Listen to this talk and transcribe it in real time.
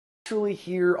actually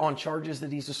here on charges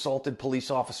that he's assaulted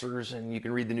police officers, and you can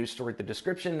read the news story at the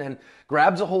description, and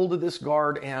grabs a hold of this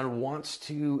guard and wants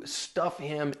to stuff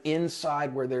him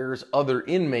inside where there's other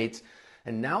inmates.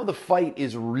 And now the fight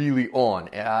is really on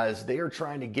as they are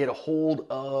trying to get a hold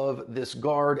of this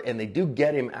guard, and they do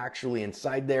get him actually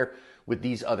inside there with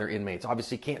these other inmates.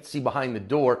 Obviously can't see behind the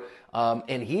door,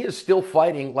 and he is still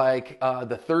fighting like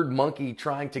the third monkey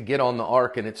trying to get on the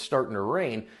ark, and it's starting to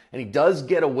rain. And he does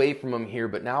get away from him here,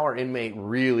 but now our inmate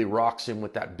really rocks him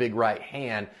with that big right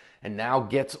hand and now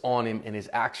gets on him and is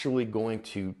actually going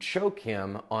to choke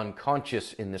him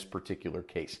unconscious in this particular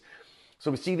case.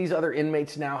 So we see these other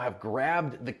inmates now have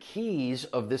grabbed the keys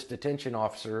of this detention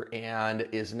officer and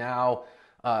is now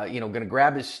going to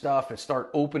grab his stuff and start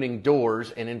opening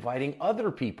doors and inviting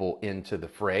other people into the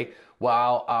fray,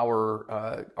 while our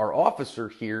officer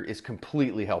here is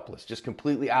completely helpless, just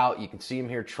completely out. You can see him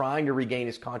here trying to regain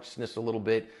his consciousness a little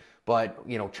bit, but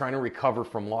trying to recover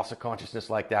from loss of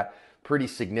consciousness like that, pretty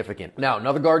significant. Now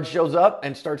another guard shows up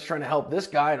and starts trying to help this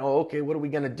guy, and okay, what are we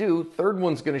going to do? Third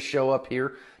one's going to show up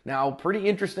here. Now, pretty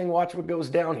interesting. Watch what goes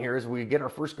down here as we get our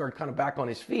first guard kind of back on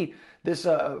his feet. This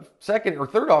second or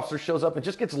third officer shows up and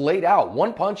just gets laid out.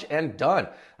 One punch and done.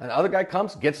 Another guy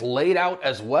comes, gets laid out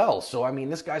as well. So, I mean,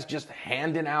 this guy's just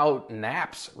handing out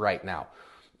naps right now.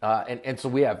 And so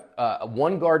we have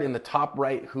one guard in the top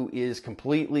right who is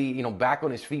completely, back on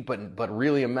his feet, but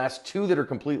really a mess. Two that are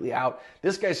completely out.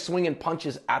 This guy's swinging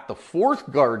punches at the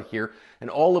fourth guard here, and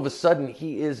all of a sudden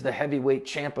he is the heavyweight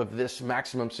champ of this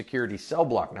maximum security cell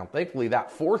block. Now, thankfully,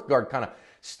 that fourth guard kind of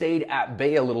stayed at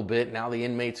bay a little bit. Now the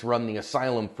inmates run the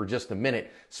asylum for just a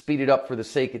minute, speed it up for the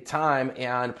sake of time,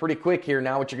 and pretty quick here,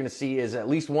 now what you're going to see is at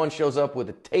least one shows up with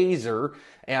a taser,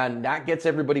 and that gets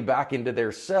everybody back into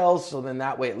their cells. So then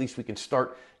that way at least we can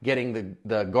start getting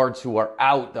the guards who are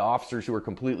out, the officers who are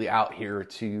completely out here,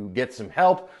 to get some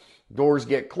help. Doors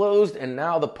get closed, and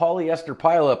now the polyester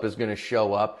pileup is going to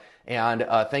show up, and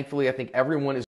thankfully I think everyone is